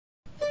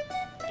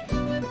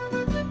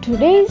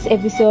Today's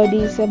episode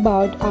is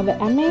about our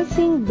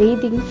amazing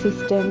breathing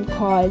system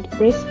called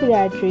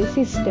respiratory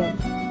system.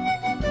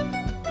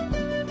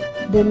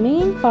 The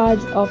main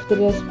parts of the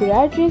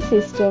respiratory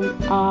system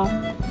are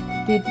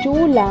the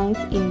two lungs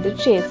in the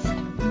chest.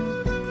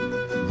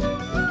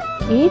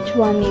 Each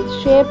one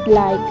is shaped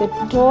like a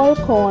tall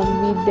cone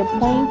with the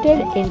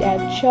pointed end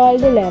at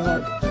shoulder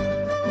level.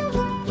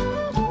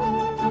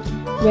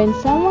 When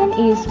someone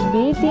is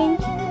breathing,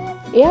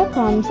 air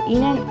comes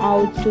in and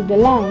out to the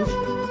lungs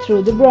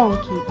through the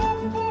bronchi.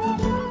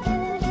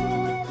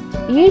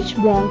 Each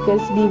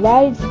bronchus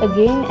divides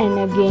again and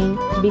again,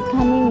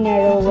 becoming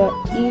narrower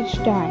each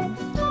time.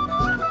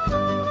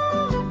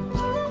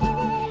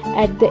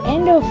 At the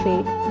end of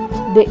it,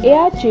 the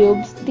air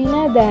tubes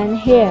thinner than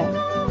hair.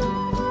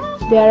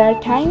 There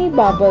are tiny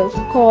bubbles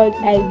called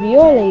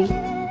alveoli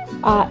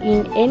are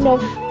in end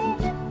of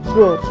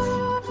growths.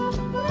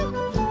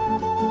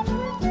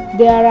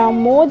 There are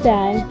more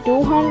than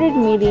 200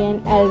 million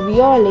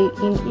alveoli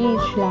in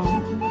each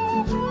lung.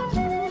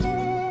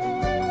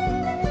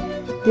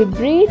 The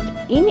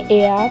breathed-in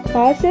air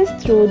passes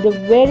through the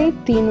very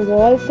thin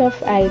walls of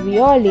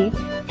alveoli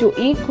to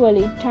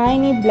equally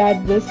tiny blood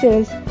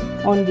vessels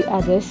on the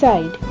other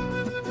side.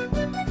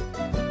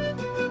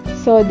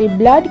 So the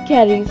blood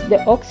carries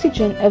the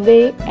oxygen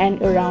away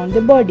and around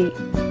the body.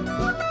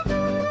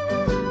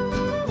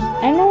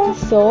 And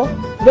also,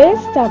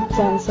 waste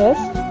substances,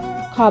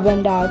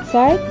 carbon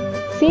dioxide,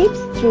 seeps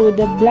through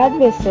the blood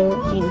vessel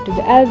into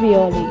the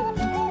alveoli.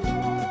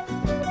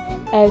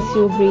 As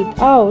you breathe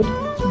out,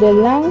 the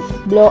lungs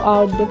blow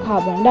out the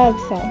carbon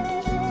dioxide.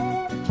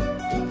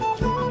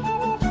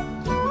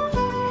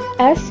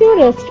 As you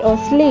rest or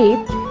sleep,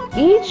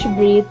 each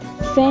breath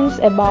sends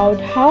about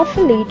half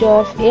a liter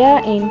of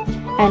air in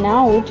and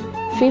out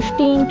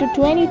 15 to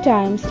 20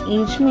 times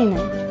each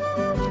minute.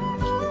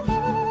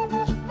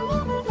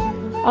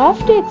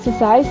 After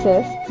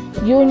exercises,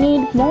 you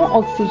need more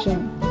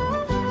oxygen,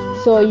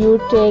 so you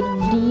take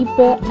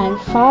deeper and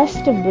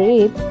faster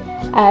breath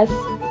as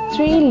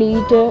 3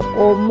 liters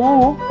or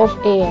more of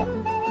air,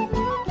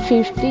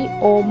 50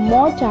 or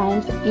more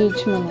times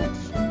each minute.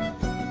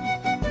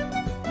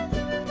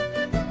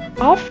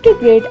 After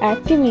great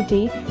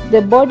activity,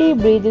 the body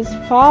breathes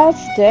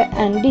faster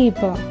and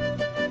deeper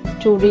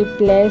to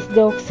replace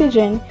the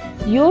oxygen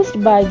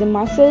used by the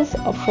muscles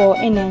for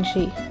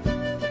energy.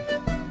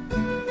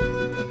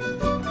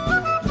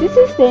 This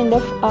is the end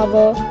of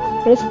our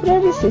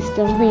respiratory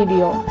system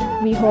video.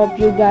 We hope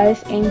you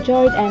guys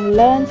enjoyed and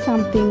learned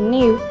something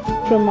new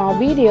from our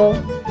video.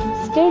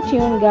 Stay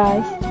tuned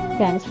guys.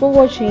 Thanks for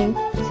watching.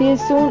 See you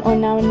soon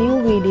on our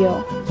new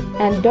video.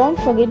 And don't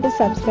forget to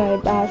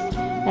subscribe us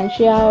and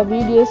share our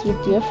videos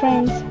with your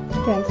friends.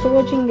 Thanks for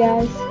watching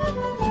guys.